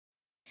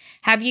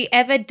Have you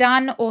ever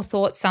done or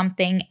thought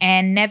something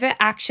and never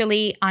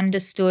actually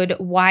understood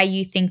why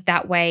you think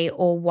that way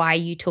or why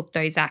you took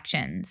those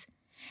actions?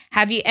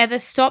 Have you ever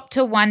stopped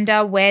to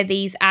wonder where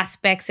these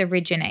aspects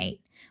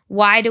originate?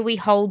 Why do we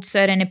hold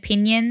certain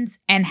opinions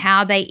and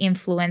how they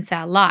influence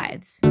our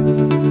lives?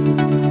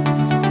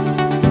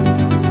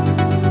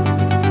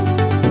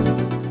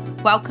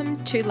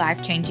 Welcome to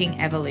Life Changing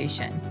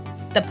Evolution,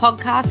 the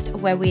podcast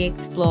where we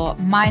explore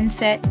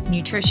mindset,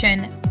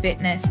 nutrition,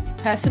 fitness,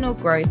 personal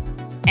growth,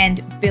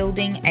 and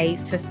building a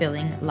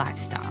fulfilling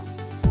lifestyle.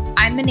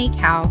 I'm Monique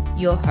Howe,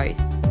 your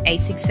host, a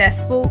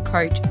successful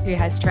coach who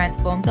has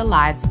transformed the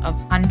lives of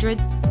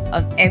hundreds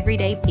of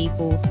everyday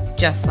people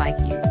just like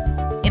you,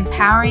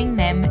 empowering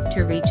them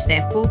to reach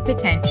their full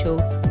potential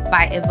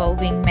by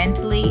evolving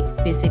mentally,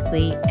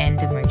 physically, and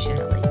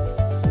emotionally.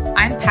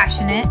 I'm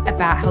passionate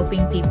about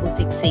helping people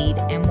succeed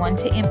and want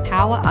to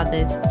empower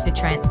others to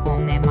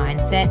transform their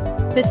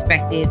mindset,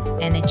 perspectives,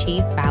 and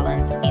achieve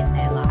balance in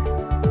their life.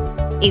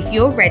 If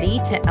you're ready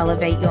to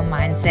elevate your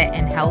mindset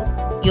and health,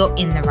 you're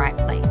in the right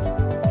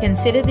place.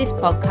 Consider this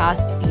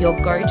podcast your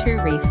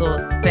go-to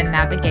resource for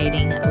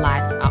navigating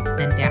life's ups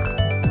and downs.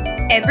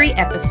 Every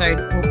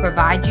episode will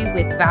provide you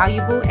with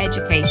valuable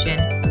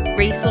education,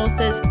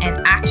 resources,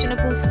 and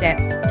actionable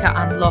steps to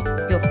unlock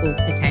your full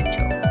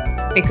potential.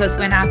 Because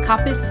when our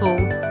cup is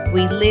full,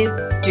 we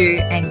live, do,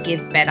 and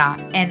give better.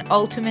 And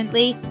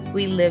ultimately,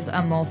 we live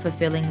a more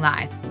fulfilling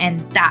life.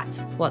 And that's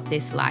what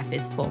this life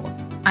is for.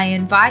 I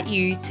invite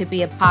you to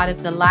be a part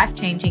of the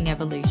life-changing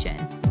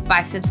evolution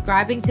by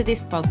subscribing to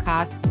this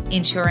podcast,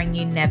 ensuring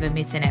you never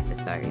miss an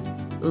episode.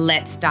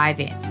 Let's dive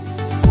in.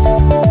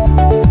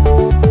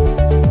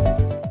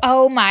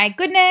 Oh my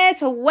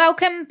goodness,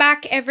 welcome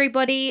back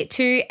everybody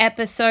to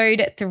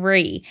episode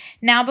 3.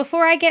 Now,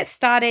 before I get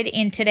started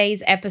in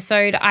today's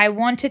episode, I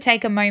want to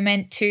take a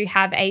moment to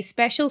have a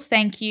special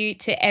thank you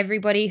to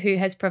everybody who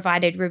has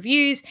provided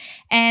reviews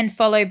and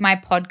followed my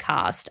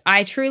podcast.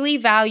 I truly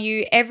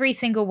value every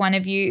single one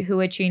of you who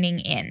are tuning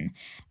in.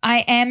 I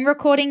am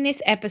recording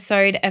this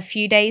episode a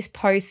few days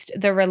post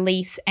the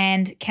release,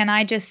 and can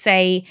I just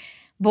say,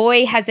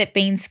 boy, has it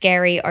been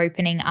scary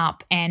opening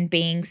up and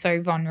being so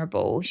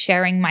vulnerable,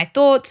 sharing my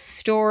thoughts,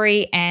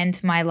 story,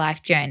 and my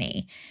life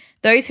journey.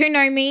 Those who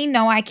know me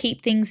know I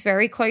keep things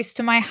very close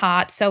to my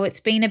heart, so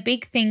it's been a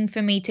big thing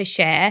for me to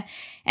share,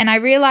 and I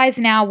realize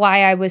now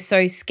why I was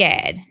so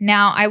scared.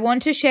 Now, I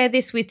want to share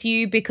this with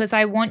you because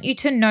I want you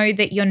to know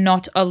that you're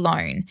not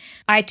alone.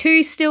 I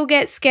too still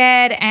get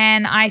scared,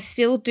 and I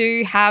still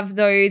do have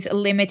those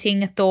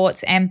limiting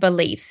thoughts and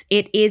beliefs.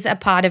 It is a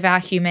part of our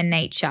human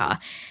nature.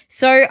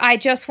 So I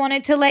just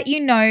wanted to let you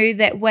know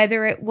that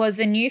whether it was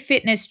a new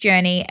fitness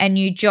journey, a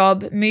new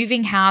job,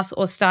 moving house,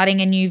 or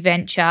starting a new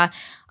venture,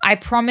 I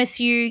promise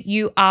you,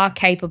 you are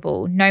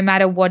capable, no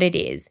matter what it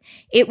is.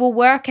 It will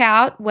work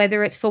out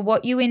whether it's for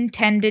what you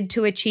intended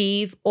to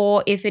achieve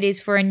or if it is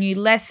for a new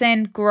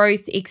lesson,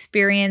 growth,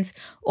 experience,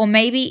 or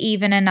maybe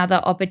even another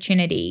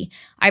opportunity.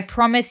 I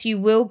promise you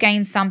will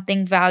gain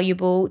something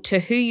valuable to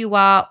who you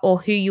are or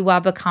who you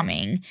are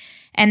becoming.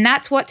 And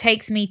that's what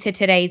takes me to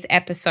today's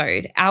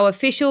episode, our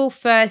official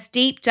first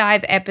deep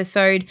dive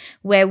episode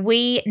where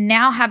we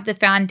now have the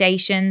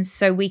foundations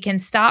so we can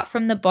start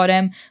from the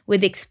bottom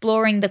with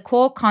exploring the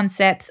core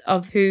concepts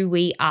of who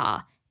we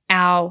are,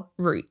 our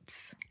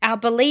roots. Our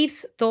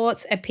beliefs,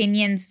 thoughts,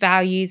 opinions,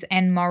 values,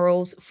 and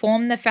morals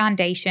form the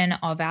foundation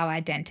of our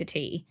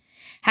identity.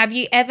 Have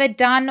you ever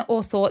done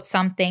or thought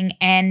something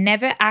and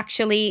never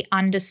actually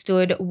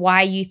understood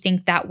why you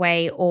think that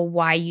way or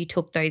why you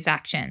took those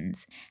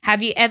actions?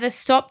 Have you ever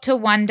stopped to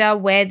wonder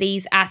where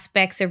these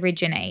aspects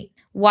originate?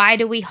 Why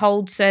do we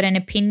hold certain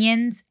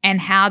opinions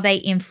and how they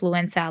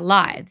influence our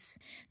lives?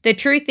 The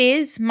truth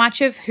is,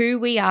 much of who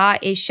we are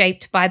is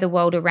shaped by the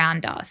world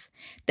around us,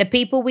 the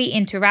people we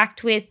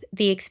interact with,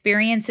 the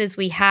experiences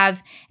we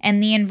have,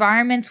 and the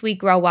environments we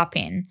grow up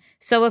in.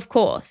 So of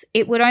course,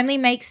 it would only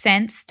make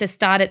sense to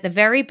start at the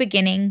very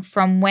beginning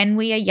from when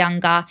we are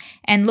younger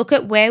and look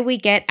at where we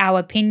get our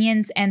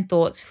opinions and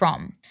thoughts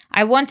from.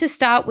 I want to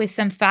start with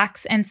some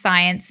facts and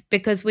science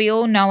because we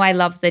all know I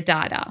love the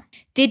data.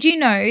 Did you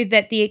know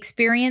that the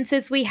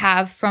experiences we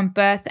have from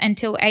birth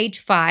until age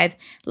 5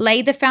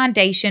 lay the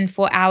foundation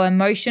for our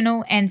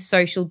emotional and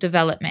social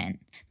development?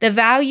 The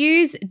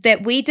values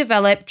that we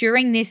develop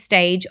during this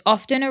stage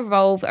often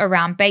revolve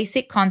around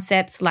basic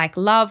concepts like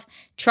love,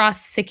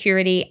 trust,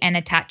 security, and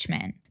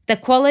attachment. The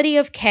quality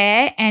of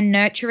care and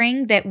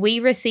nurturing that we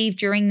receive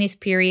during this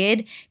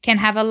period can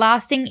have a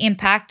lasting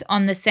impact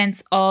on the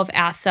sense of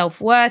our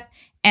self-worth,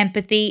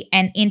 empathy,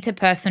 and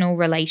interpersonal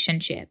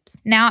relationships.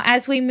 Now,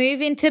 as we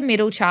move into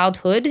middle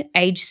childhood,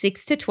 age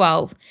 6 to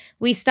 12,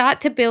 we start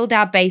to build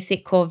our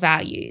basic core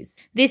values.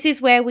 This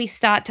is where we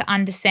start to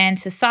understand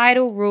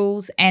societal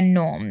rules and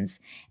norms,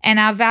 and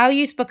our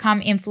values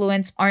become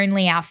influenced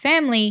only our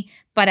family,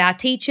 but our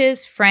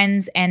teachers,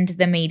 friends, and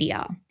the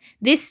media.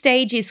 This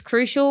stage is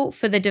crucial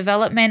for the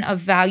development of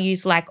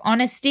values like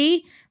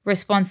honesty,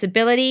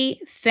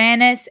 responsibility,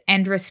 fairness,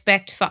 and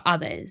respect for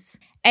others.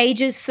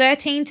 Ages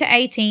 13 to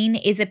 18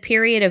 is a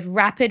period of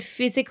rapid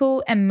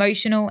physical,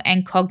 emotional,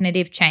 and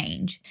cognitive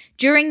change.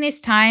 During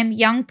this time,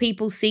 young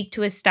people seek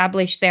to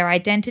establish their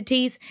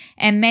identities,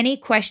 and many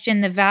question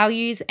the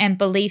values and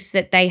beliefs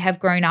that they have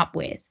grown up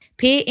with.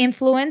 Peer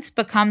influence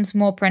becomes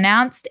more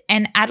pronounced,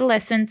 and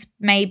adolescents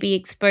may be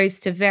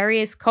exposed to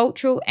various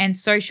cultural and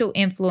social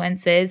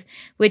influences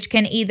which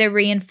can either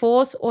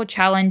reinforce or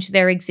challenge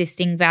their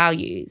existing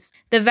values.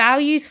 The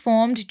values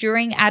formed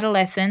during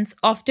adolescence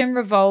often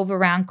revolve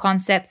around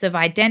concepts of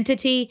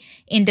identity,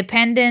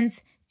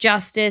 independence,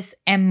 justice,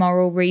 and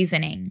moral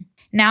reasoning.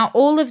 Now,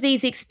 all of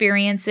these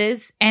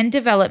experiences and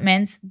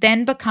developments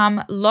then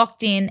become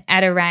locked in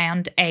at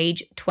around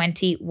age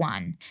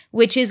 21,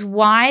 which is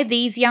why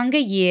these younger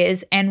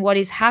years and what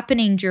is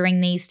happening during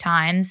these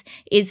times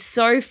is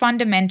so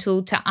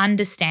fundamental to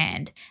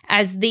understand,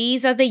 as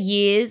these are the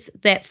years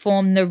that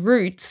form the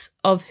roots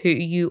of who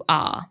you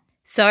are.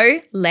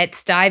 So,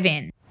 let's dive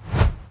in.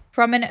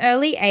 From an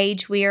early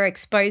age, we are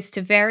exposed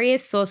to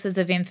various sources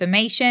of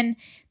information,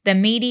 the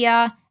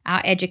media,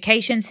 our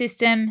education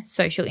system,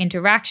 social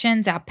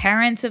interactions, our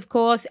parents, of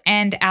course,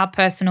 and our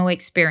personal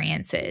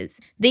experiences.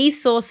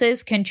 These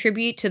sources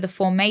contribute to the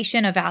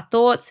formation of our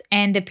thoughts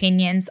and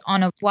opinions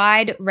on a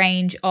wide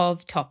range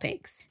of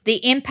topics.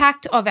 The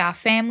impact of our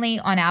family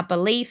on our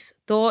beliefs,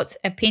 thoughts,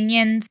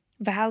 opinions,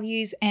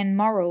 values, and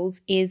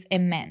morals is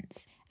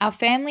immense. Our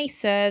family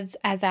serves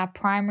as our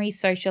primary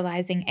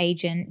socializing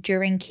agent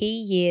during key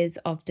years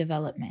of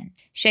development,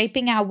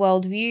 shaping our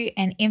worldview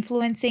and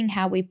influencing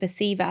how we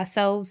perceive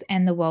ourselves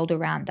and the world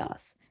around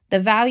us. The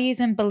values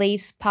and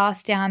beliefs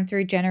passed down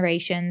through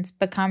generations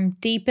become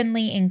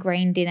deeply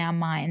ingrained in our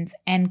minds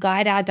and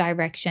guide our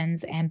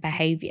directions and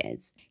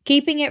behaviors.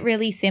 Keeping it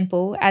really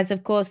simple, as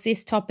of course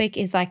this topic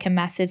is like a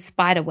massive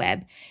spider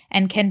web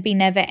and can be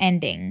never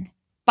ending.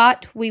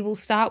 But we will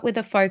start with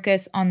a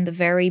focus on the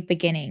very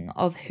beginning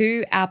of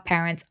who our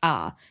parents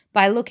are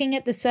by looking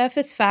at the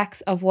surface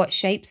facts of what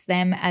shapes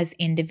them as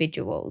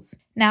individuals.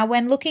 Now,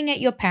 when looking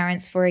at your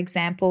parents, for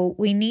example,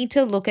 we need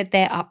to look at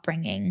their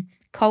upbringing,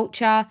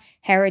 culture,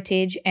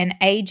 heritage, and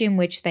age in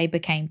which they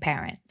became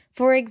parents.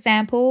 For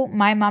example,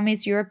 my mum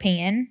is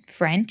European,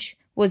 French,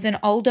 was an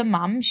older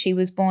mum. She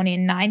was born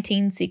in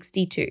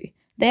 1962.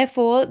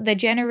 Therefore, the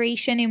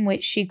generation in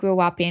which she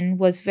grew up in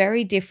was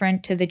very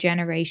different to the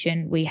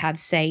generation we have,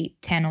 say,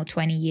 10 or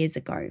 20 years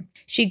ago.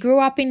 She grew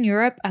up in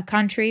Europe, a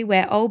country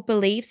where old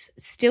beliefs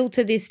still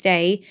to this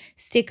day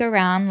stick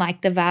around,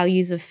 like the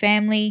values of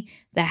family,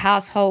 the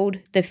household,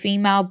 the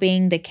female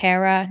being the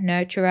carer,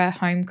 nurturer,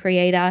 home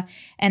creator,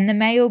 and the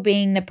male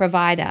being the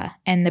provider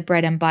and the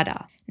bread and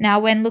butter. Now,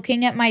 when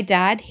looking at my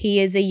dad, he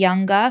is a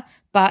younger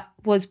but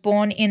was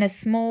born in a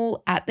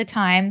small, at the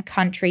time,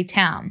 country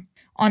town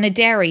on a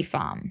dairy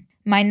farm.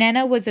 My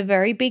nana was a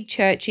very big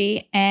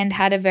churchy and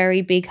had a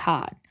very big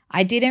heart.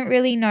 I didn't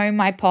really know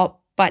my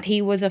pop, but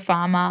he was a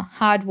farmer,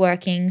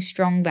 hardworking,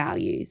 strong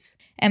values.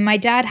 And my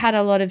dad had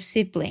a lot of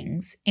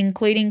siblings,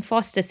 including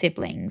foster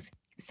siblings.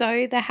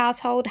 So the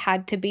household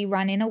had to be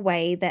run in a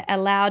way that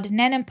allowed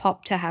Nan and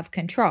Pop to have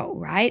control,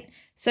 right?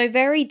 So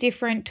very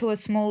different to a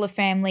smaller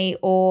family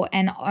or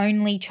an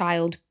only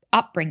child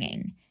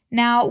upbringing.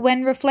 Now,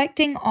 when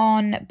reflecting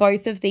on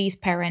both of these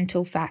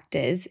parental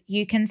factors,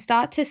 you can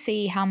start to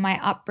see how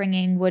my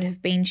upbringing would have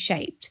been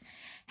shaped.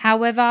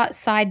 However,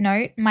 side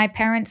note, my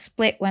parents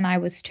split when I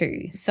was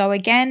 2. So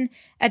again,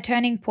 a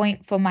turning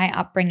point for my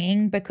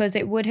upbringing because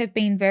it would have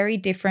been very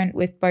different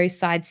with both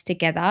sides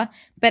together.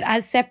 But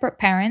as separate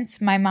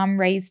parents, my mum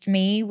raised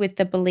me with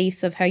the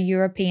beliefs of her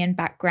European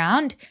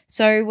background,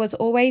 so was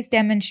always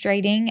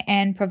demonstrating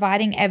and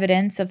providing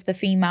evidence of the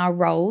female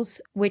roles,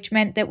 which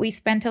meant that we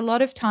spent a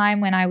lot of time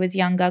when I was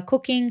younger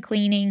cooking,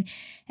 cleaning,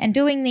 and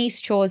doing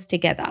these chores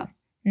together.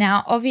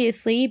 Now,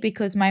 obviously,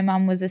 because my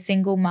mum was a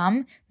single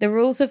mum, the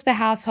rules of the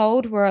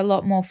household were a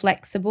lot more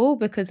flexible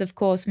because, of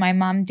course, my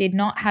mum did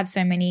not have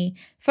so many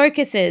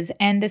focuses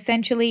and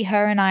essentially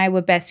her and I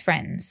were best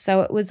friends.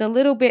 So it was a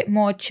little bit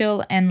more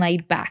chill and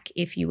laid back,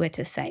 if you were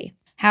to say.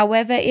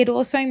 However, it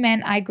also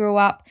meant I grew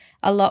up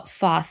a lot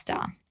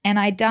faster and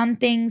I'd done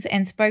things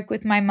and spoke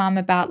with my mum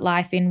about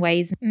life in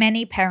ways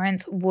many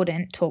parents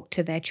wouldn't talk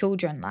to their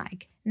children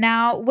like.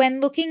 Now,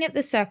 when looking at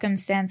the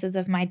circumstances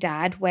of my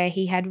dad, where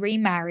he had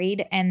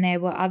remarried and there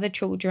were other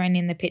children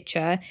in the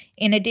picture,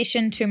 in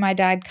addition to my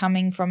dad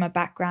coming from a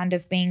background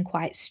of being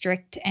quite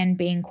strict and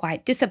being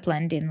quite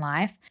disciplined in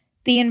life,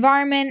 the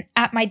environment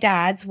at my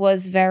dad's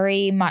was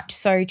very much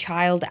so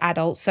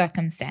child-adult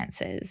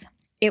circumstances.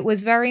 It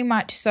was very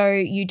much so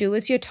you do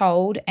as you're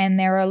told, and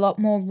there are a lot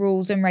more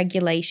rules and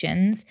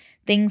regulations.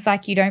 Things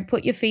like you don't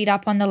put your feet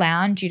up on the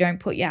lounge, you don't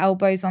put your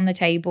elbows on the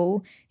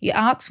table, you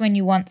ask when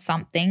you want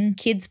something,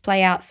 kids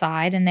play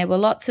outside, and there were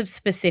lots of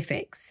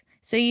specifics.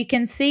 So you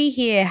can see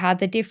here how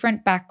the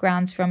different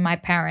backgrounds from my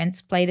parents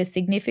played a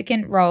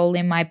significant role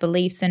in my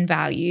beliefs and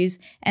values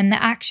and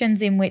the actions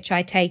in which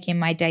I take in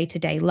my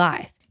day-to-day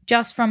life,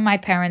 just from my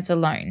parents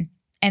alone.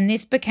 And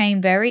this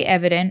became very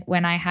evident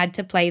when I had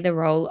to play the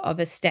role of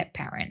a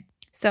step-parent.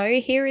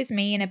 So here is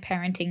me in a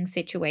parenting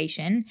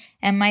situation,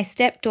 and my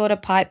stepdaughter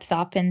pipes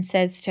up and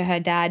says to her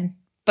dad,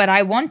 "But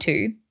I want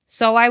to,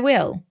 so I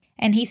will."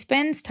 And he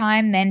spends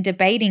time then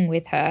debating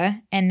with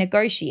her and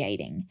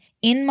negotiating.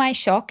 In my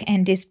shock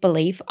and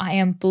disbelief, I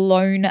am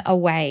blown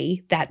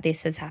away that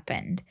this has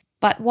happened.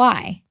 But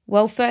why?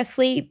 Well,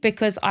 firstly,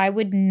 because I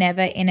would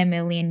never in a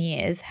million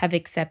years have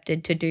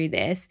accepted to do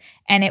this,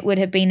 and it would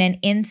have been an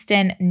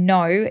instant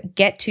no,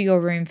 get to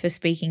your room for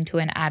speaking to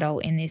an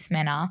adult in this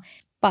manner.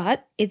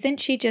 But isn't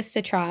she just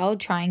a child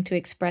trying to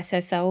express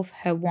herself,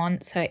 her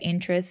wants, her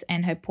interests,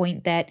 and her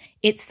point that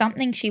it's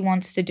something she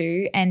wants to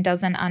do and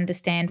doesn't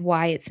understand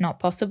why it's not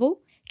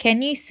possible?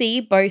 Can you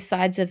see both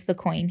sides of the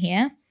coin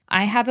here?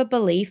 I have a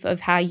belief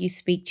of how you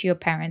speak to your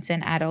parents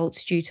and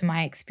adults due to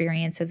my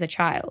experience as a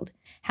child.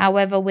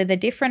 However, with a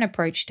different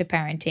approach to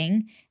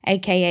parenting,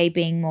 aka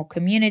being more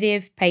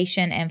communicative,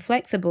 patient, and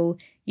flexible,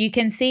 you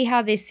can see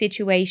how this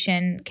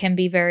situation can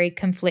be very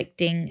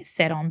conflicting,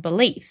 set on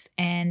beliefs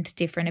and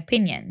different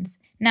opinions.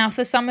 Now,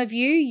 for some of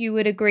you, you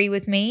would agree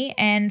with me,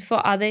 and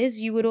for others,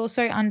 you would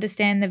also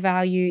understand the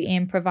value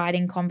in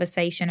providing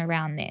conversation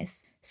around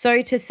this.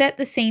 So, to set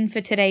the scene for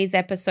today's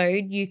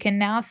episode, you can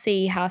now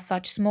see how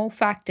such small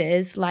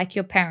factors like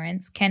your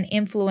parents can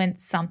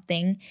influence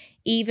something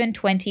even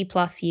 20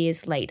 plus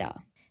years later.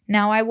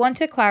 Now, I want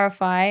to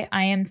clarify,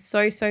 I am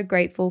so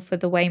grateful for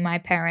the way my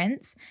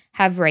parents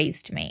have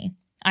raised me.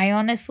 I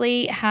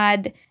honestly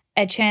had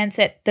a chance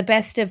at the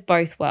best of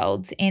both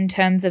worlds in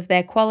terms of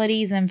their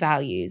qualities and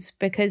values,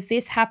 because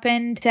this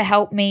happened to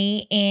help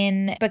me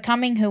in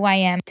becoming who I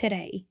am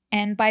today.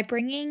 And by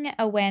bringing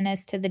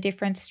awareness to the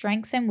different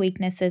strengths and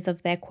weaknesses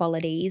of their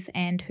qualities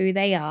and who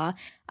they are,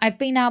 I've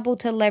been able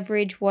to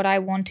leverage what I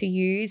want to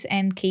use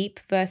and keep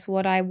versus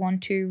what I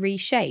want to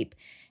reshape.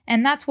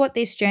 And that's what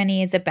this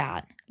journey is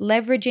about,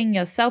 leveraging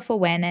your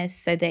self-awareness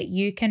so that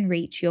you can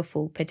reach your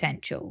full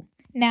potential.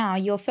 Now,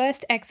 your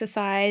first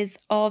exercise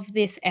of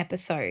this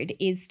episode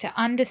is to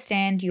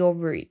understand your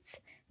roots.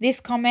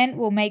 This comment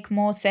will make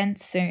more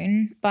sense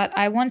soon, but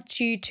I want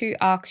you to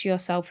ask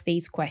yourself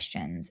these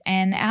questions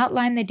and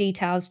outline the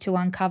details to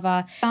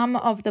uncover some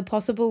of the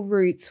possible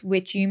roots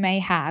which you may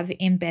have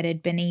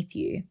embedded beneath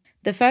you.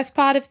 The first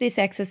part of this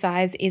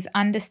exercise is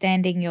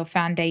understanding your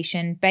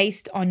foundation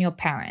based on your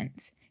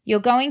parents. You're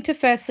going to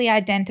firstly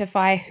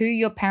identify who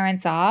your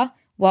parents are,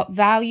 what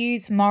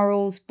values,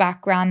 morals,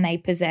 background they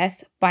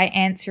possess by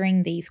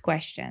answering these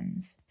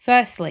questions.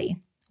 Firstly,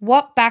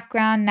 what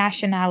background,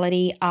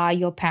 nationality are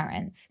your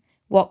parents?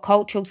 What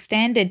cultural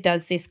standard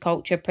does this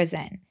culture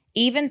present?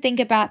 Even think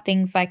about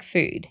things like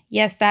food.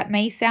 Yes, that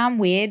may sound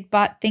weird,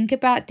 but think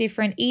about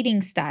different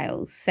eating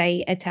styles,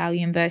 say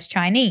Italian versus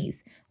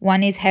Chinese.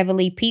 One is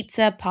heavily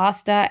pizza,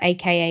 pasta,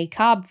 aka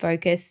carb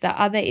focused.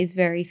 The other is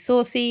very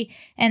saucy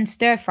and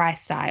stir fry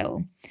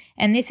style.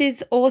 And this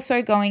is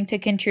also going to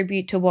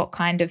contribute to what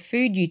kind of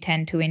food you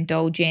tend to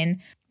indulge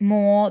in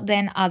more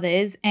than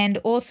others, and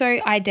also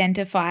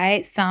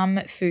identify some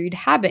food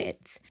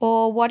habits.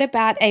 Or what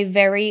about a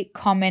very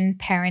common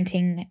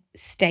parenting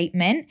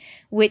statement,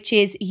 which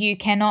is you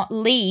cannot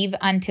leave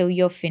until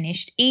you're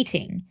finished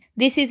eating?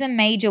 This is a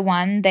major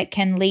one that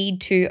can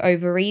lead to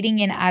overeating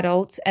in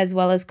adults, as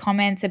well as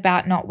comments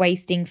about not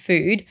wasting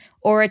food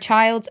or a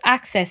child's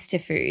access to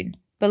food.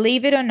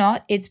 Believe it or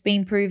not, it's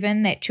been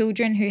proven that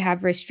children who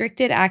have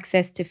restricted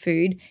access to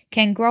food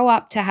can grow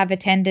up to have a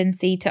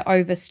tendency to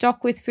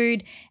overstock with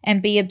food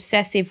and be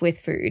obsessive with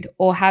food,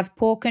 or have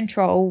poor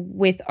control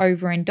with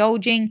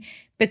overindulging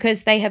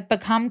because they have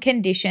become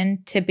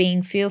conditioned to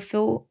being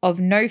fearful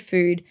of no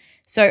food,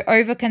 so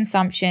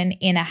overconsumption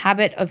in a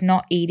habit of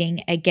not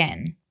eating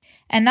again.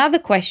 Another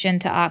question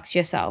to ask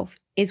yourself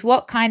is,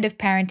 what kind of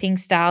parenting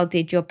style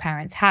did your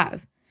parents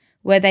have?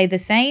 Were they the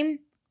same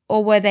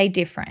or were they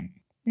different?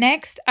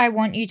 Next, I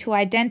want you to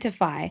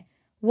identify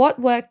what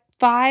were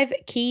 5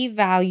 key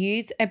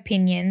values,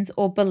 opinions,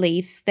 or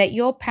beliefs that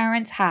your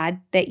parents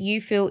had that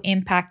you feel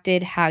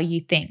impacted how you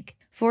think.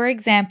 For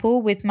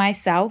example, with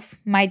myself,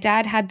 my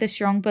dad had the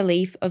strong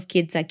belief of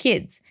kids are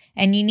kids,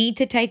 and you need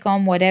to take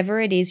on whatever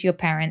it is your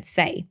parents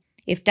say.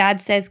 If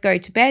dad says go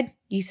to bed,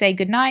 you say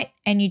goodnight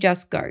and you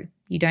just go.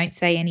 You don't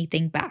say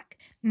anything back.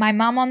 My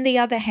mum, on the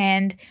other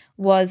hand,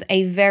 was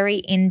a very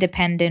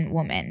independent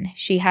woman.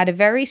 She had a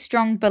very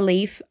strong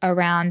belief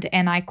around,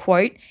 and I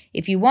quote,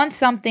 "If you want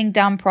something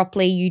done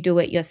properly, you do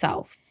it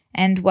yourself."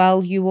 And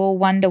well, you all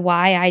wonder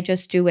why I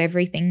just do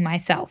everything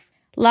myself.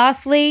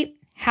 Lastly,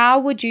 how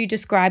would you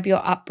describe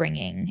your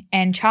upbringing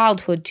and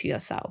childhood to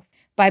yourself?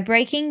 By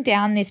breaking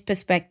down this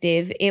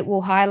perspective, it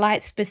will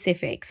highlight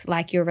specifics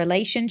like your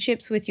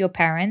relationships with your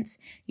parents,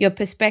 your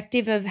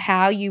perspective of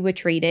how you were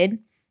treated,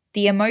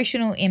 the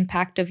emotional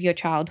impact of your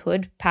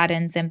childhood,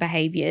 patterns and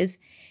behaviors,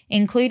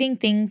 including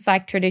things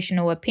like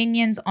traditional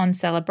opinions on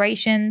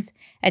celebrations,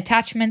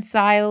 attachment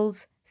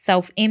styles,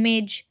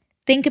 self-image.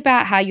 Think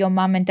about how your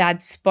mum and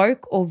dad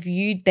spoke or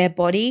viewed their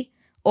body,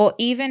 or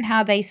even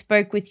how they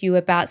spoke with you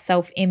about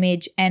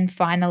self-image, and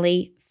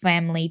finally,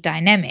 family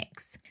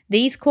dynamics.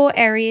 These core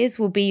areas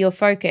will be your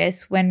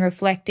focus when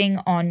reflecting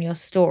on your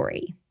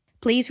story.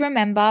 Please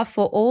remember,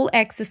 for all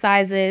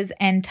exercises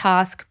and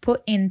tasks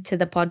put into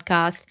the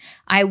podcast,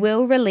 I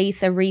will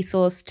release a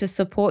resource to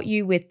support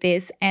you with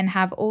this and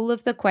have all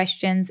of the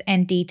questions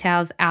and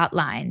details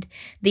outlined.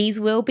 These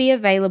will be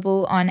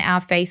available on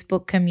our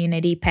Facebook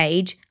community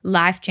page,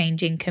 Life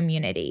Changing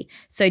Community.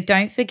 So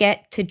don't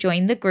forget to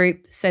join the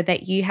group so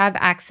that you have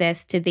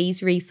access to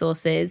these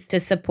resources to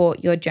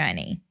support your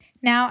journey.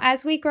 Now,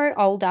 as we grow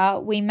older,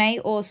 we may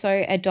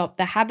also adopt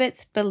the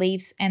habits,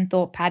 beliefs, and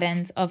thought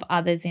patterns of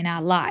others in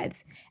our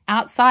lives,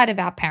 outside of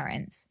our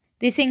parents.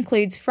 This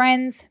includes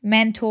friends,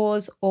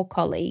 mentors, or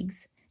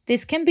colleagues.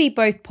 This can be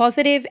both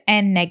positive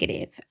and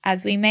negative,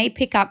 as we may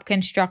pick up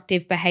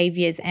constructive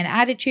behaviors and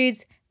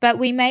attitudes, but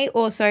we may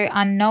also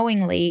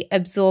unknowingly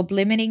absorb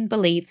limiting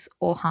beliefs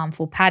or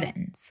harmful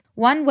patterns.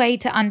 One way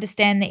to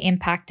understand the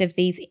impact of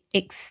these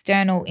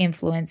external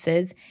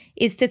influences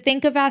is to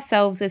think of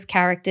ourselves as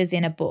characters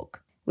in a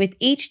book, with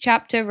each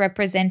chapter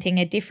representing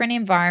a different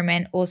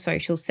environment or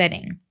social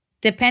setting.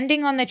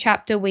 Depending on the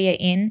chapter we are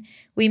in,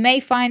 we may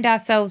find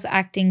ourselves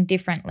acting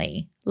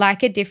differently,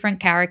 like a different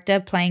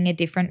character playing a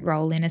different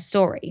role in a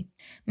story.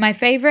 My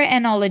favorite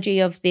analogy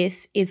of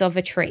this is of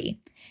a tree.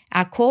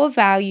 Our core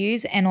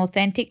values and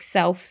authentic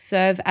self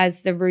serve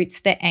as the roots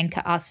that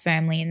anchor us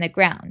firmly in the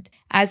ground.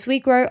 As we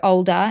grow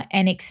older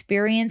and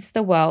experience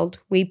the world,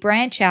 we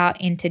branch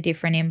out into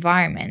different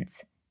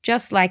environments,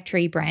 just like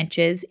tree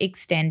branches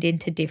extend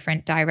into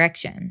different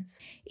directions.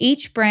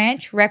 Each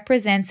branch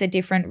represents a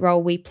different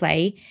role we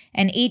play,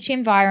 and each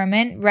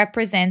environment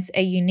represents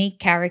a unique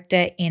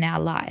character in our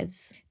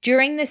lives.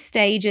 During the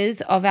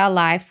stages of our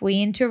life,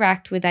 we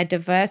interact with a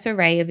diverse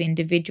array of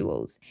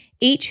individuals,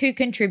 each who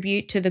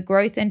contribute to the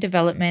growth and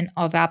development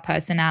of our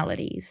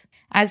personalities.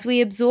 As we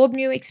absorb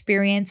new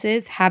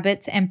experiences,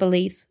 habits, and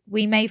beliefs,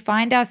 we may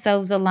find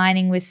ourselves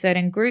aligning with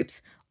certain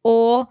groups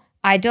or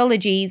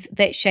ideologies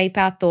that shape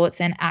our thoughts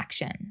and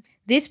actions.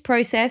 This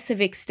process of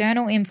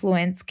external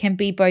influence can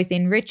be both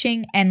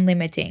enriching and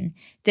limiting,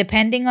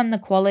 depending on the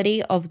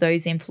quality of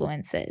those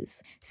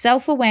influences.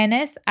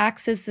 Self-awareness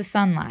acts as the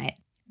sunlight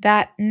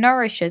that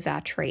nourishes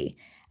our tree,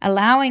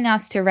 allowing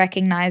us to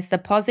recognize the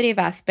positive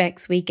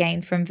aspects we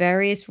gain from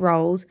various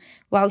roles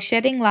while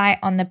shedding light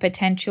on the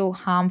potential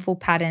harmful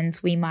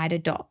patterns we might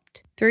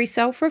adopt. Through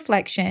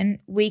self-reflection,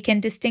 we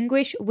can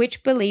distinguish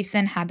which beliefs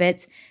and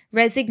habits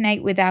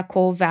resonate with our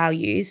core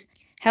values,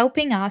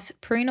 helping us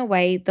prune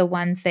away the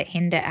ones that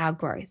hinder our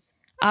growth.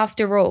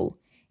 After all,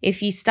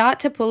 if you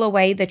start to pull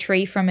away the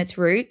tree from its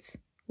roots,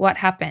 what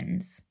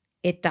happens?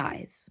 It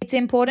dies. It's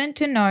important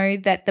to know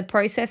that the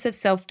process of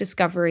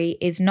self-discovery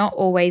is not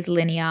always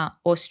linear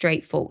or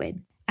straightforward.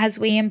 As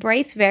we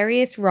embrace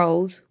various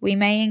roles, we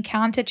may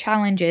encounter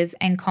challenges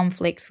and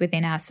conflicts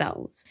within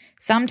ourselves.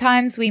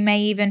 Sometimes we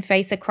may even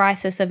face a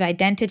crisis of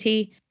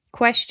identity,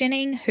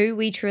 questioning who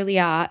we truly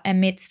are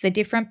amidst the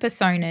different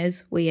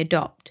personas we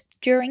adopt.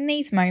 During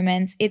these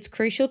moments, it's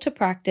crucial to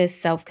practice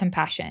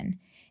self-compassion,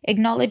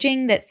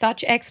 acknowledging that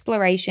such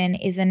exploration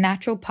is a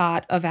natural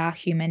part of our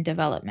human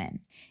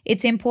development.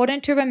 It's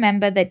important to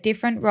remember that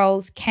different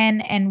roles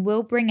can and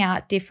will bring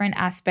out different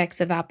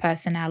aspects of our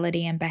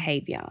personality and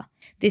behavior.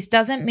 This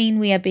doesn't mean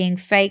we are being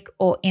fake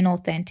or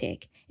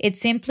inauthentic. It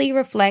simply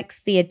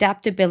reflects the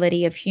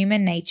adaptability of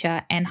human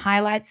nature and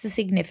highlights the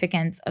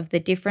significance of the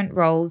different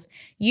roles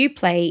you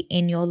play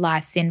in your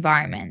life's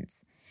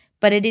environments.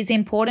 But it is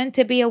important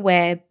to be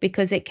aware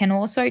because it can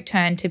also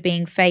turn to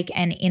being fake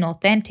and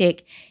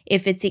inauthentic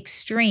if it's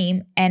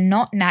extreme and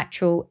not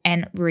natural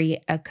and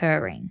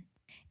reoccurring.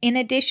 In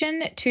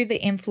addition to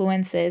the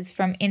influences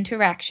from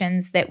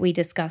interactions that we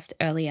discussed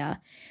earlier,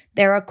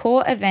 there are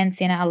core events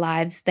in our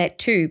lives that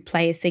too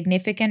play a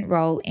significant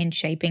role in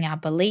shaping our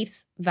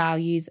beliefs,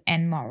 values,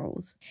 and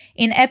morals.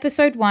 In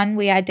episode 1,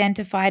 we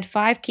identified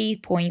 5 key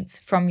points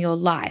from your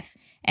life,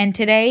 and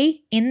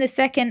today, in the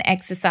second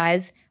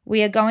exercise,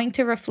 we are going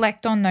to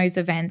reflect on those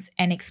events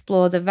and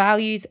explore the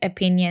values,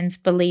 opinions,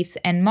 beliefs,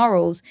 and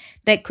morals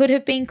that could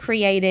have been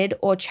created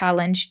or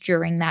challenged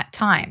during that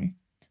time.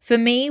 For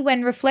me,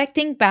 when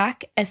reflecting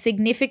back, a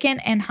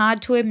significant and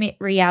hard to admit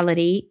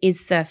reality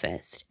is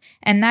surfaced,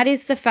 and that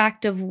is the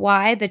fact of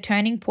why the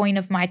turning point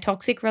of my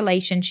toxic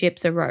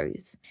relationships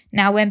arose.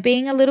 Now, when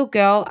being a little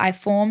girl, I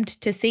formed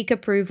to seek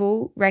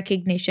approval,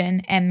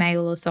 recognition, and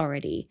male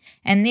authority,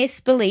 and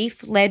this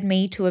belief led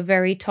me to a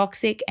very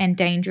toxic and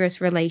dangerous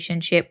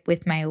relationship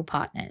with male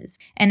partners,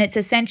 and it's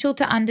essential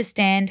to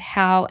understand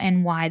how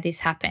and why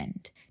this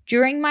happened.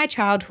 During my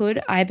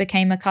childhood, I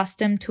became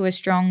accustomed to a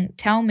strong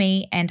tell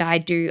me and I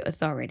do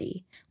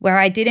authority, where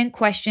I didn't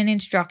question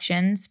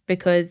instructions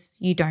because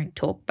you don't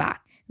talk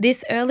back.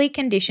 This early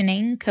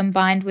conditioning,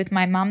 combined with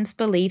my mum's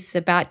beliefs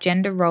about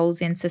gender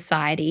roles in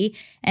society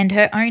and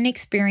her own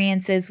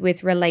experiences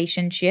with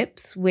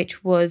relationships,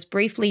 which was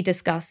briefly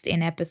discussed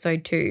in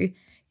episode 2,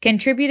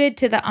 contributed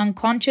to the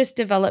unconscious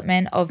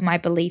development of my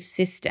belief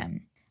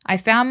system. I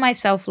found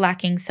myself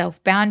lacking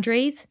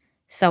self-boundaries,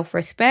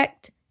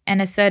 self-respect, and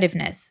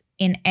assertiveness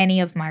in any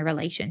of my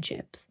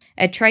relationships,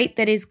 a trait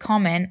that is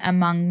common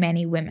among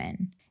many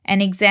women.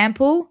 An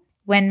example,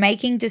 when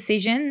making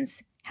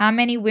decisions, How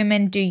many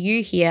women do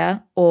you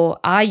hear, or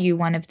are you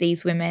one of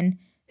these women,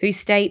 who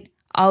state,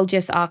 "I'll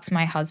just ask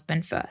my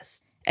husband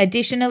first"?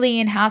 Additionally,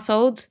 in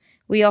households,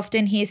 we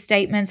often hear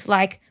statements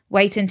like,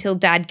 "Wait until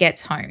dad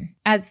gets home,"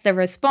 as the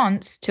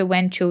response to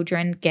when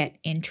children get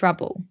in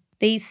trouble.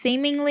 These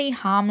seemingly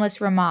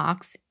harmless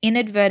remarks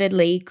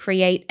inadvertently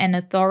create an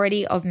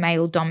authority of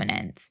male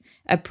dominance,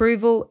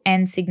 approval,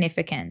 and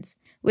significance,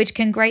 which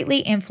can greatly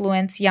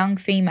influence young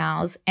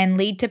females and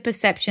lead to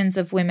perceptions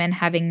of women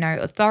having no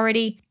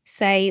authority,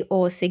 say,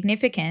 or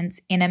significance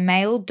in a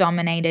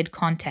male-dominated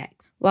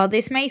context. While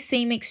this may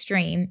seem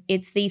extreme,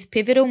 it's these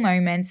pivotal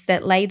moments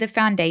that lay the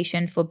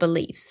foundation for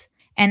beliefs.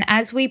 And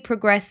as we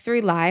progress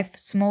through life,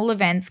 small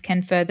events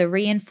can further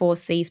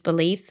reinforce these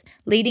beliefs,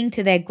 leading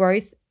to their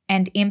growth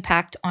and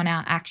impact on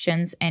our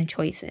actions and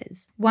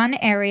choices. One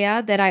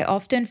area that I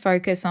often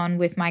focus on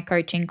with my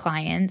coaching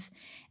clients,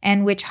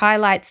 and which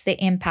highlights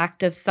the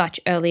impact of such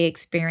early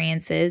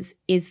experiences,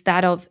 is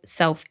that of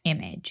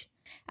self-image.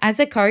 As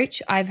a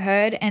coach, I've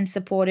heard and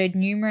supported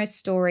numerous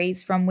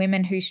stories from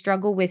women who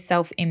struggle with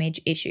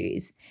self-image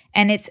issues,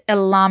 and it's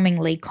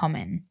alarmingly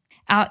common.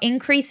 Our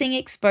increasing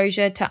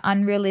exposure to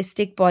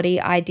unrealistic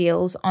body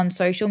ideals on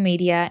social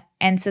media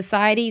and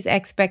society's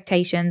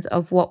expectations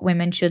of what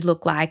women should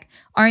look like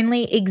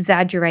only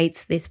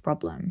exaggerates this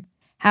problem.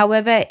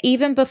 However,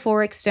 even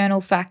before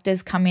external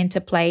factors come into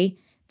play,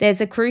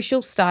 there's a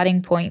crucial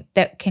starting point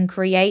that can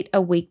create a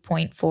weak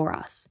point for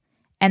us.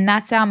 And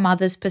that's our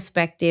mother's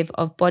perspective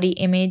of body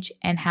image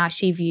and how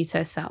she views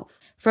herself.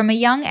 From a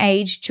young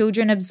age,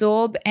 children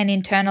absorb and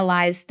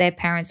internalize their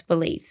parents'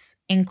 beliefs,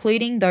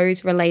 including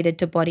those related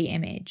to body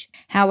image.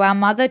 How our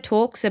mother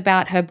talks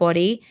about her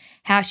body,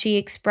 how she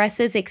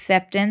expresses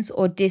acceptance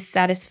or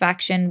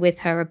dissatisfaction with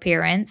her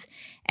appearance,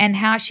 and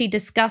how she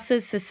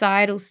discusses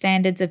societal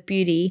standards of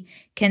beauty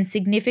can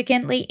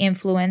significantly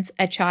influence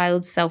a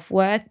child's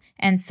self-worth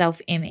and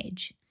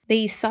self-image.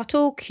 These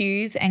subtle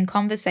cues and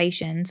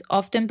conversations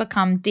often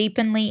become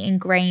deeply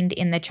ingrained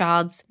in the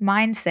child's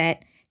mindset,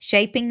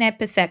 shaping their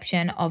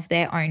perception of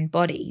their own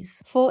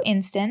bodies. For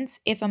instance,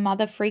 if a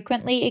mother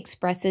frequently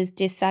expresses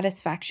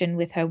dissatisfaction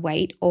with her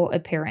weight or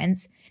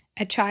appearance,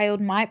 a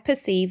child might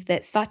perceive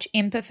that such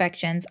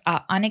imperfections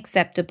are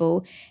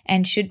unacceptable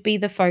and should be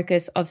the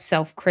focus of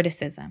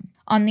self-criticism.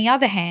 On the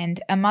other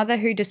hand, a mother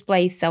who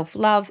displays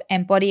self-love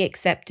and body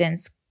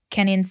acceptance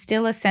can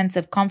instill a sense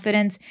of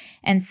confidence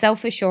and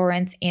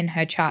self-assurance in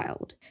her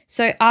child.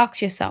 So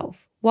ask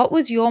yourself, what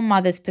was your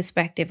mother's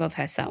perspective of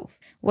herself?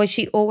 Was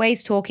she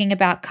always talking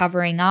about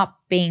covering up,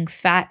 being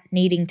fat,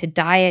 needing to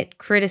diet,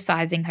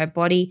 criticizing her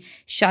body,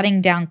 shutting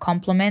down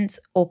compliments,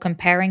 or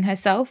comparing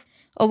herself?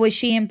 Or was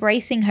she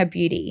embracing her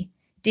beauty?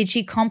 Did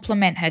she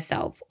compliment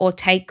herself or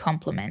take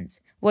compliments?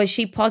 Was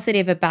she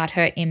positive about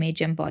her image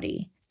and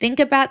body?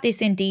 Think about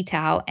this in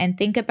detail and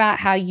think about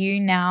how you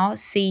now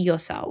see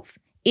yourself.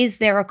 Is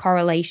there a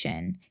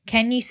correlation?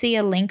 Can you see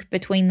a link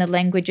between the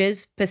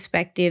languages,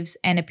 perspectives,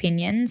 and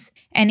opinions?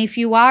 And if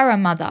you are a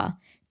mother,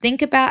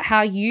 think about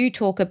how you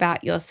talk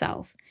about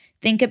yourself.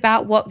 Think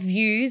about what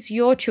views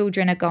your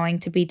children are going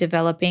to be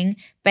developing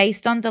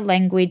based on the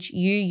language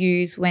you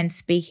use when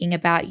speaking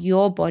about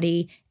your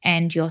body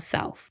and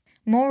yourself.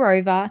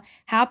 Moreover,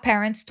 how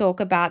parents talk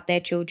about their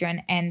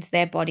children and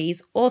their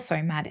bodies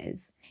also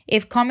matters.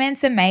 If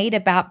comments are made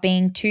about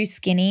being too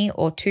skinny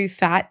or too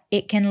fat,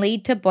 it can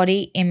lead to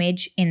body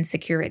image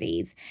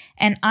insecurities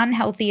and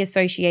unhealthy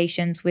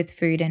associations with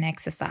food and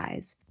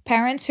exercise.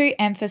 Parents who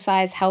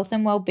emphasize health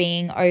and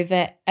well-being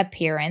over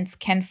appearance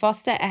can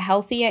foster a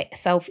healthier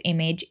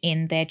self-image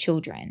in their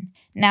children.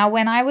 Now,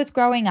 when I was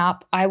growing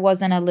up, I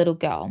wasn't a little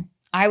girl.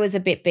 I was a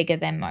bit bigger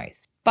than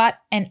most. But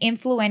an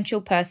influential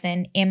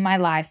person in my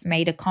life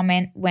made a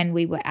comment when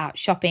we were out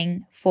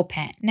shopping for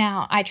pants.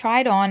 Now, I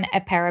tried on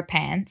a pair of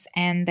pants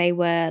and they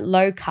were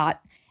low cut.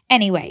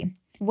 Anyway,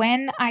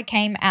 when I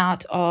came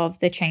out of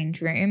the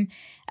change room,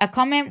 a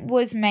comment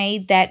was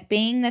made that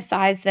being the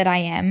size that I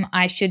am,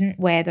 I shouldn't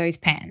wear those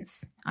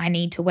pants. I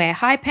need to wear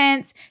high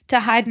pants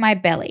to hide my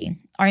belly.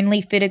 Only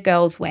fitter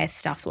girls wear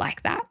stuff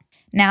like that.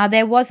 Now,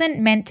 there wasn't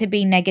meant to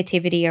be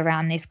negativity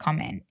around this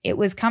comment. It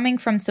was coming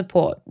from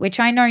support, which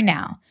I know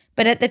now.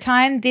 But at the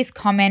time, this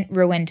comment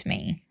ruined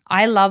me.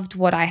 I loved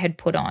what I had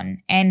put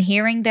on, and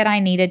hearing that I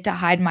needed to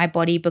hide my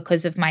body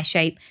because of my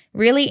shape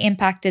really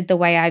impacted the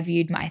way I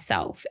viewed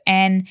myself,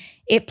 and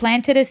it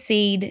planted a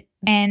seed,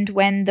 and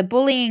when the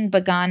bullying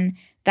began,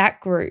 that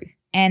grew,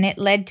 and it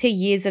led to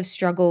years of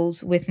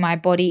struggles with my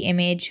body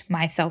image,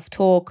 my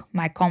self-talk,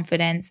 my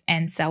confidence,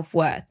 and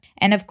self-worth.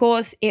 And of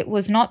course, it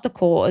was not the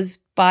cause,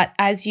 but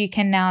as you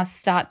can now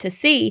start to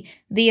see,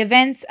 the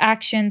events,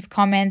 actions,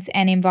 comments,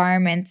 and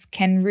environments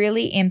can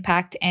really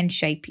impact and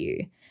shape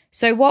you.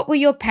 So what were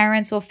your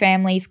parents' or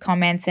family's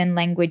comments and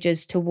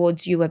languages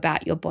towards you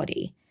about your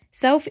body?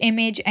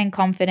 Self-image and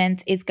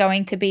confidence is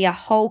going to be a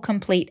whole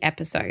complete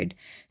episode.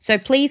 So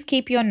please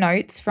keep your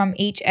notes from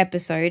each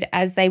episode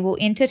as they will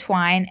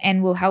intertwine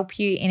and will help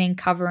you in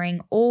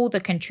covering all the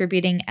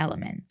contributing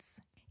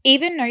elements.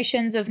 Even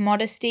notions of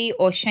modesty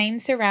or shame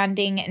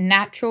surrounding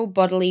natural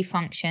bodily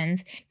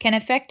functions can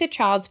affect a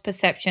child's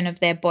perception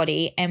of their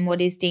body and what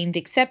is deemed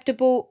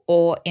acceptable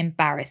or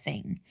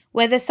embarrassing.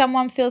 Whether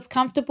someone feels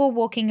comfortable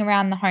walking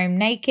around the home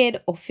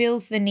naked or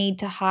feels the need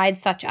to hide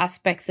such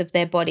aspects of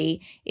their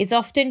body is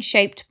often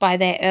shaped by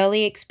their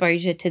early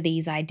exposure to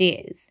these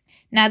ideas.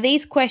 Now,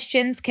 these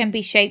questions can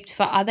be shaped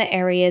for other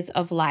areas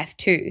of life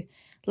too,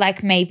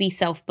 like maybe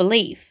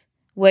self-belief.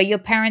 Were your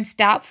parents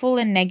doubtful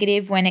and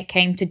negative when it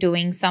came to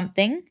doing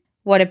something?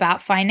 What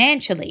about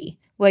financially?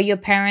 Were your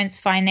parents'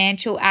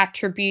 financial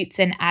attributes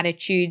and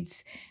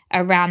attitudes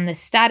around the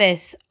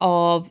status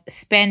of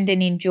spend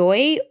and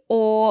enjoy,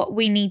 or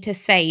we need to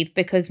save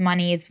because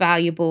money is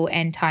valuable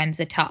and times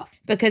are tough?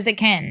 Because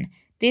again,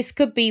 this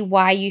could be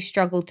why you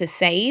struggle to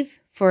save.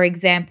 For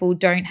example,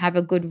 don't have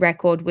a good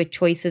record with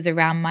choices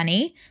around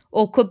money,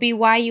 or could be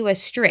why you are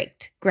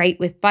strict, great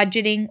with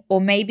budgeting, or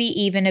maybe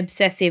even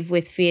obsessive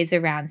with fears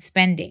around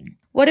spending.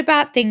 What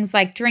about things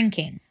like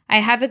drinking? I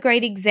have a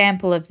great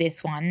example of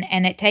this one,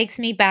 and it takes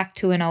me back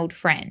to an old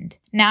friend.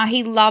 Now,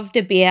 he loved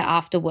a beer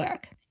after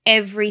work,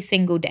 every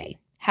single day.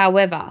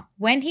 However,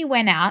 when he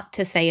went out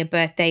to, say, a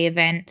birthday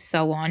event,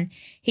 so on,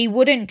 he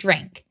wouldn't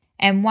drink.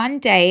 And one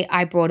day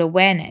I brought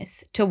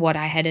awareness to what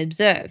I had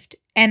observed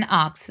and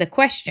asked the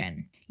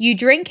question. You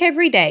drink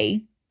every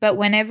day, but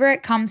whenever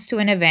it comes to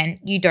an event,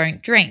 you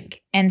don't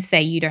drink and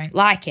say you don't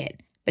like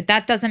it. But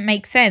that doesn't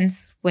make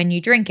sense when you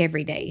drink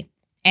every day.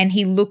 And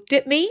he looked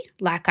at me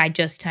like I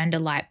just turned a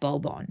light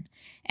bulb on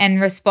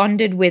and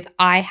responded with,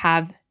 I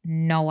have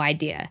no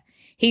idea.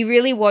 He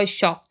really was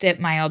shocked at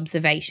my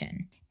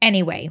observation.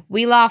 Anyway,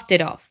 we laughed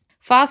it off.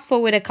 Fast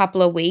forward a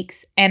couple of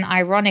weeks, and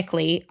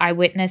ironically, I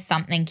witnessed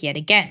something yet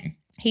again.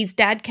 His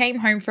dad came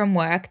home from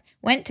work,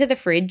 went to the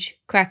fridge,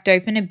 cracked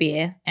open a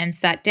beer, and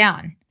sat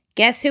down.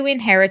 Guess who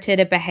inherited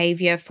a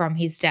behavior from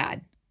his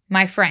dad?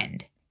 My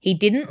friend. He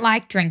didn't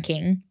like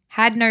drinking,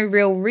 had no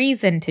real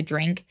reason to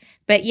drink,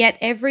 but yet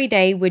every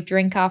day would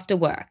drink after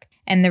work.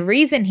 And the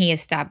reason he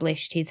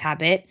established his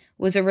habit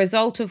was a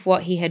result of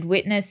what he had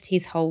witnessed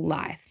his whole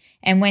life.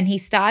 And when he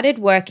started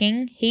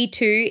working, he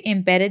too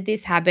embedded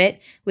this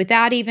habit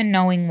without even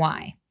knowing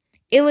why,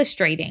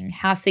 illustrating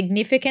how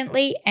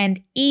significantly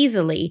and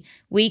easily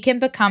we can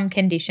become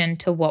conditioned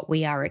to what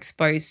we are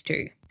exposed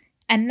to.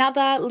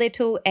 Another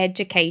little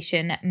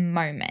education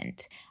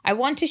moment. I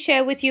want to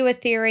share with you a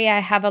theory I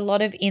have a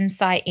lot of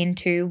insight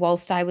into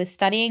whilst I was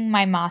studying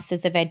my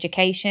Masters of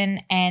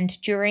Education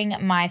and during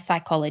my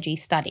psychology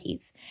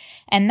studies.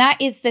 And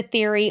that is the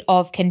theory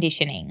of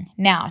conditioning.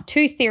 Now,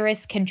 two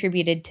theorists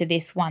contributed to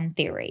this one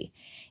theory.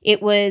 It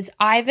was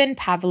Ivan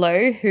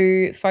Pavlo,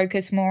 who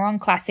focused more on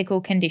classical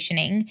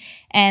conditioning,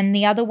 and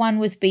the other one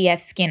was B.F.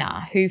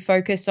 Skinner, who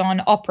focused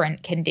on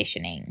operant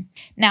conditioning.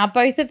 Now,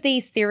 both of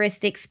these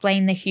theorists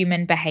explain the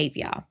human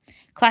behavior.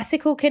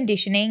 Classical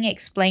conditioning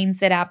explains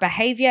that our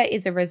behavior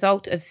is a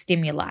result of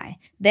stimuli.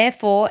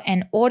 Therefore,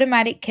 an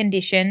automatic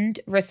conditioned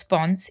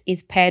response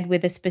is paired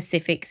with a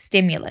specific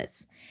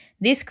stimulus.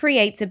 This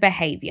creates a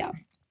behavior.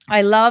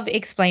 I love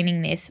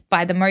explaining this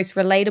by the most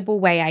relatable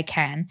way I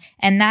can,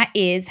 and that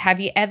is, have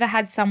you ever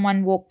had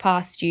someone walk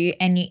past you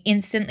and you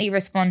instantly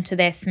respond to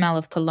their smell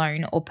of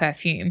cologne or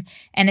perfume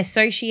and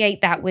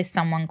associate that with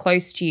someone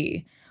close to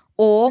you?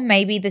 Or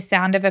maybe the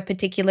sound of a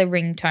particular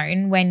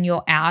ringtone when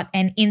you're out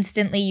and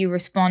instantly you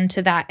respond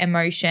to that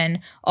emotion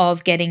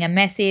of getting a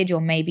message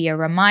or maybe a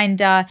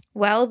reminder.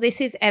 Well,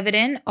 this is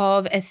evident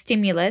of a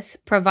stimulus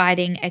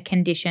providing a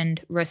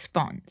conditioned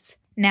response.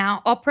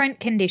 Now, operant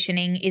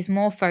conditioning is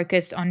more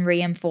focused on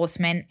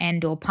reinforcement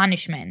and/or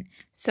punishment.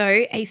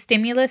 So, a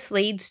stimulus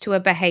leads to a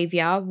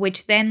behavior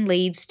which then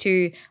leads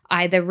to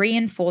either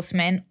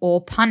reinforcement or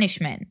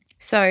punishment.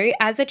 So,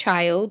 as a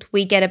child,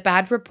 we get a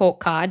bad report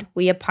card,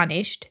 we are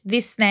punished.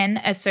 This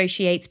then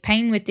associates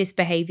pain with this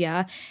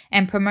behavior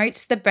and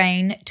promotes the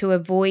brain to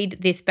avoid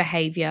this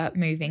behavior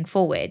moving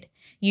forward.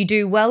 You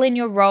do well in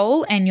your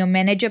role and your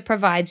manager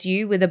provides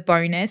you with a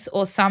bonus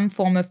or some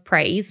form of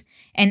praise,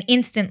 and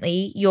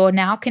instantly you're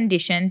now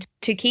conditioned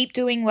to keep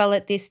doing well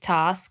at this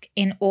task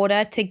in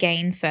order to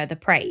gain further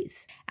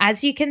praise.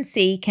 As you can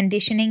see,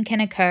 conditioning can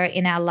occur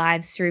in our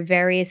lives through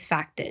various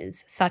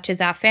factors, such as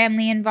our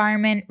family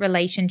environment,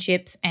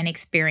 relationships, and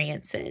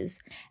experiences.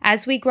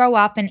 As we grow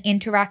up and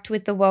interact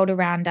with the world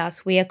around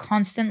us, we are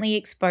constantly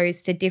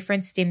exposed to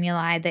different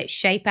stimuli that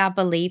shape our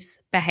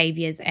beliefs,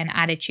 behaviors, and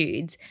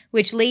attitudes,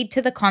 which lead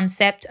to the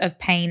concept of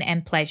pain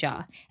and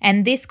pleasure.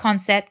 And this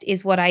concept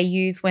is what I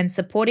use when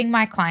supporting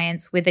my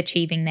clients with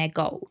achieving their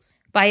goals.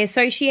 By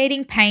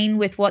associating pain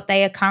with what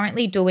they are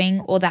currently doing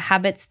or the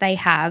habits they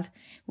have,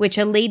 which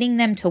are leading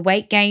them to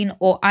weight gain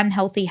or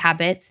unhealthy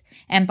habits,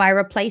 and by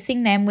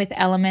replacing them with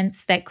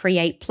elements that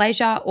create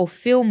pleasure or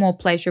feel more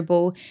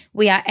pleasurable,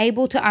 we are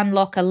able to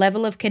unlock a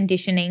level of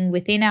conditioning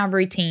within our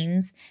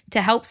routines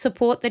to help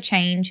support the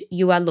change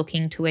you are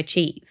looking to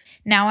achieve.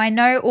 Now, I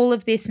know all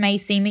of this may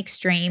seem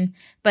extreme,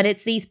 but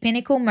it's these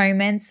pinnacle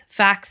moments,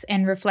 facts,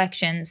 and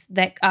reflections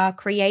that are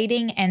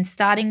creating and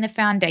starting the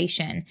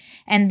foundation,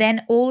 and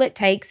then all it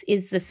takes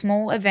is the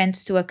small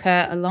events to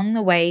occur along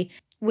the way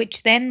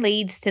which then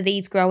leads to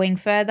these growing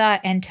further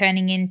and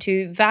turning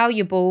into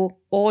valuable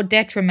or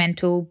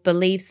detrimental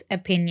beliefs,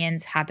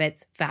 opinions,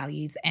 habits,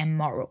 values, and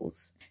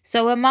morals.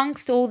 So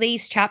amongst all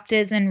these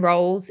chapters and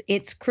roles,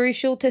 it's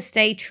crucial to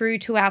stay true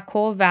to our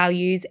core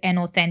values and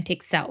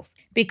authentic self,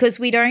 because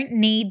we don't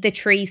need the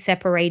tree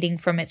separating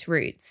from its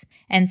roots.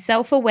 And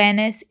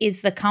self-awareness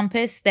is the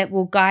compass that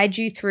will guide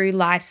you through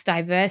life's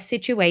diverse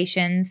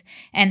situations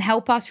and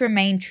help us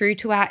remain true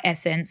to our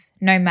essence,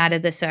 no matter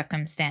the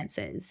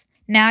circumstances.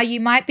 Now, you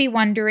might be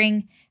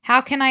wondering,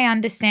 how can I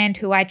understand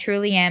who I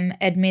truly am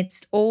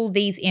amidst all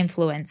these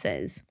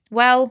influences?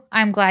 Well,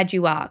 I'm glad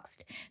you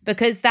asked,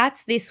 because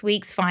that's this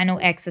week's final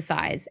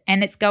exercise,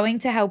 and it's going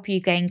to help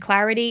you gain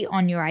clarity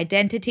on your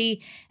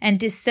identity and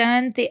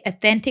discern the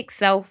authentic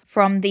self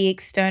from the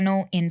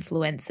external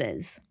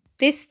influences.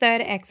 This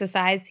third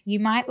exercise you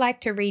might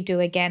like to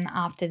redo again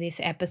after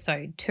this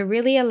episode to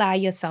really allow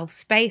yourself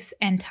space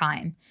and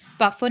time.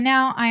 But for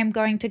now, I am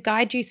going to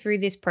guide you through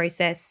this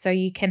process so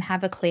you can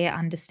have a clear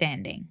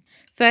understanding.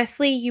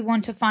 Firstly, you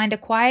want to find a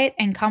quiet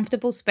and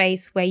comfortable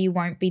space where you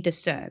won't be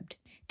disturbed.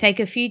 Take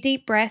a few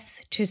deep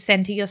breaths to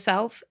center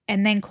yourself,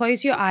 and then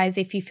close your eyes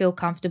if you feel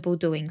comfortable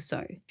doing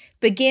so.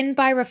 Begin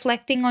by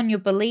reflecting on your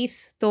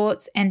beliefs,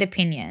 thoughts, and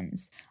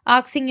opinions.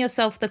 Asking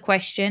yourself the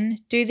question,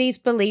 do these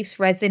beliefs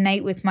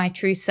resonate with my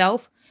true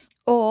self,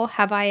 or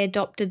have I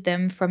adopted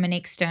them from an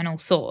external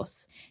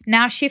source?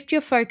 Now shift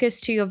your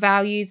focus to your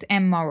values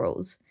and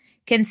morals.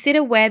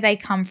 Consider where they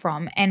come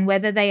from and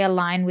whether they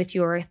align with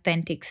your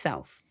authentic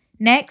self.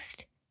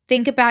 Next,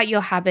 think about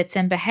your habits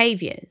and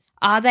behaviors.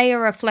 Are they a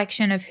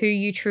reflection of who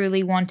you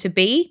truly want to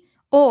be,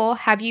 or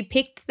have you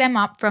picked them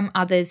up from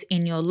others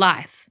in your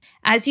life?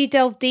 As you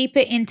delve deeper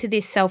into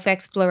this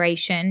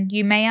self-exploration,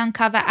 you may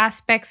uncover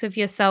aspects of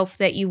yourself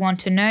that you want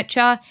to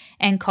nurture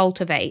and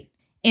cultivate.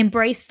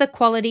 Embrace the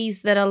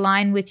qualities that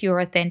align with your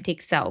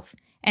authentic self,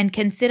 and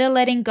consider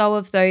letting go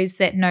of those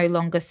that no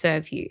longer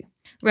serve you.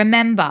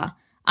 Remember,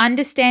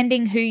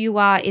 understanding who you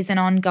are is an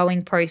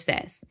ongoing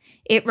process.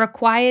 It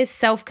requires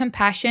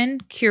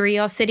self-compassion,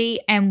 curiosity,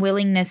 and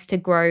willingness to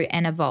grow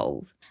and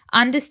evolve.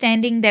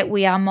 Understanding that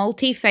we are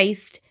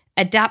multi-faced,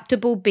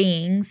 adaptable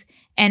beings,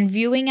 and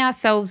viewing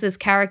ourselves as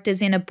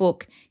characters in a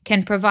book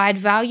can provide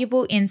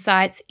valuable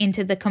insights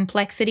into the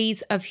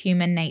complexities of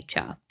human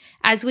nature.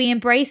 As we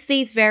embrace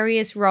these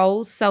various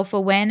roles,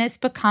 self-awareness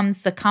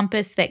becomes the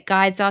compass that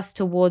guides us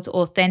towards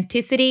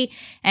authenticity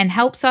and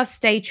helps us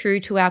stay true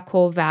to our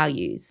core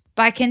values.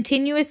 By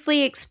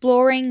continuously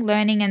exploring,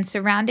 learning, and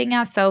surrounding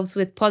ourselves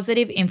with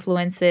positive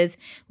influences,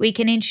 we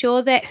can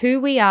ensure that who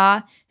we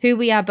are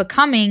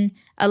becoming,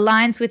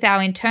 aligns with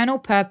our internal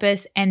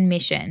purpose and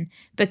mission,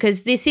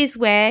 because this is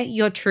where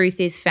your truth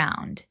is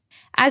found.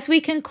 As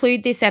we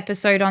conclude this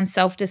episode on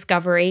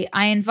self-discovery,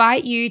 I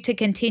invite you to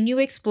continue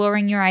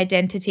exploring your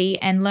identity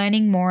and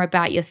learning more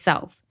about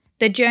yourself.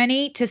 The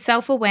journey to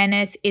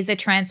self-awareness is a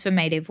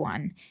transformative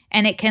one,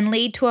 and it can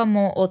lead to a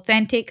more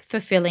authentic,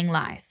 fulfilling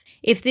life.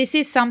 If this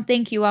is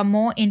something you are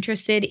more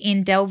interested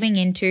in delving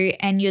into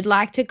and you'd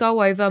like to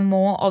go over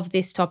more of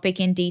this topic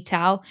in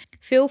detail,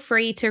 feel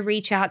free to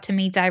reach out to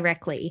me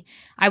directly.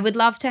 I would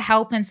love to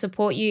help and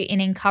support you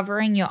in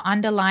uncovering your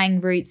underlying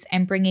roots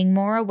and bringing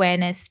more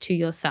awareness to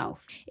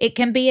yourself. It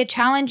can be a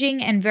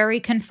challenging and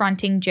very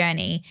confronting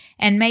journey,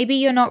 and maybe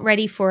you're not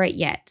ready for it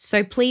yet.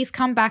 So please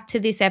come back to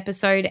this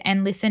episode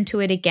and listen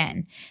to it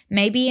again,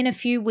 maybe in a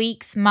few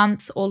weeks,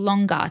 months, or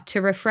longer,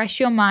 to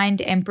refresh your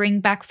mind and bring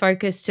back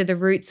focus to the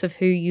roots of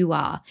who you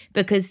are,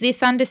 because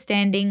this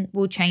understanding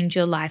will change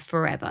your life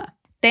forever.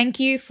 Thank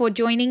you for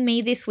joining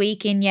me this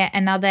week in yet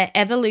another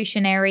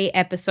evolutionary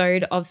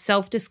episode of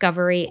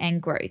self-discovery and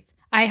growth.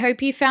 I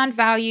hope you found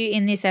value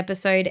in this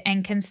episode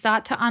and can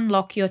start to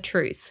unlock your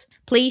truths.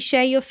 Please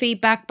share your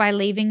feedback by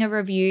leaving a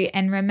review,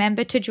 and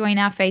remember to join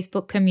our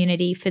Facebook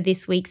community for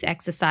this week's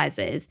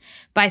exercises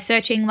by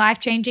searching Life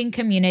Changing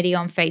Community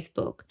on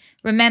Facebook.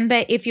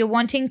 Remember, if you're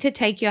wanting to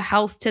take your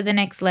health to the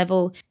next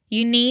level,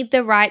 you need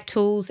the right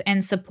tools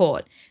and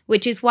support,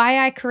 which is why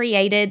I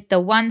created the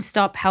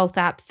one-stop health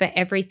app for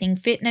everything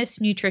fitness,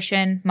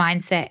 nutrition,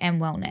 mindset, and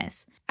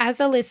wellness. As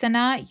a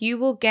listener, you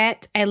will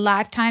get a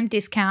lifetime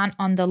discount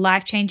on the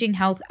Life Changing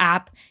Health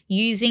app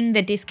using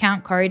the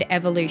discount code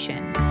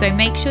EVOLUTION. So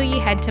make sure you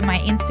head to my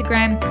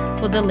Instagram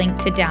for the link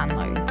to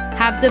download.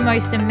 Have the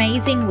most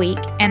amazing week,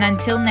 and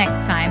until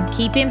next time,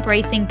 keep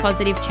embracing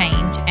positive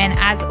change, and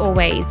as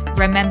always,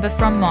 remember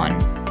from Mon,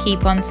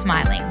 keep on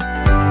smiling.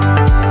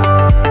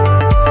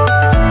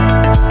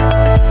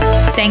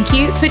 Thank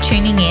you for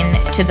tuning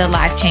in to the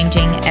Life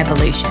Changing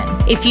Evolution.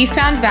 If you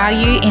found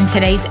value in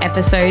today's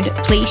episode,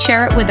 please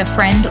share it with a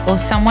friend or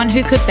someone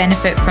who could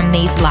benefit from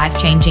these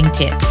life-changing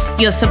tips.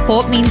 Your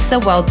support means the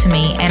world to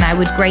me, and I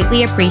would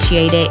greatly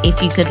appreciate it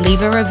if you could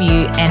leave a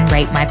review and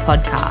rate my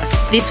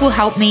podcast. This will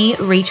help me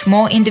reach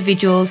more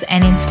individuals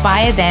and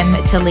inspire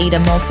them to lead a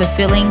more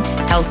fulfilling,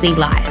 healthy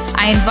life.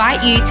 I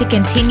invite you to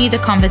continue the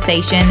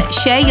conversation,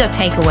 share your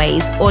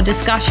takeaways, or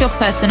discuss your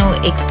personal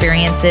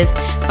experiences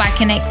by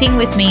connecting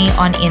with me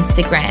on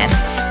Instagram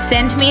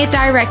send me a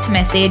direct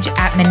message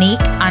at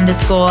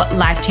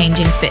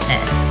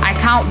Monique_lifechangingfitness. I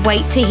can't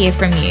wait to hear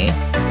from you.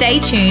 Stay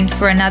tuned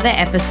for another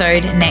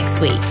episode next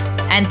week.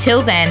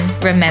 Until then,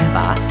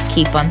 remember,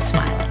 keep on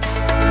smiling.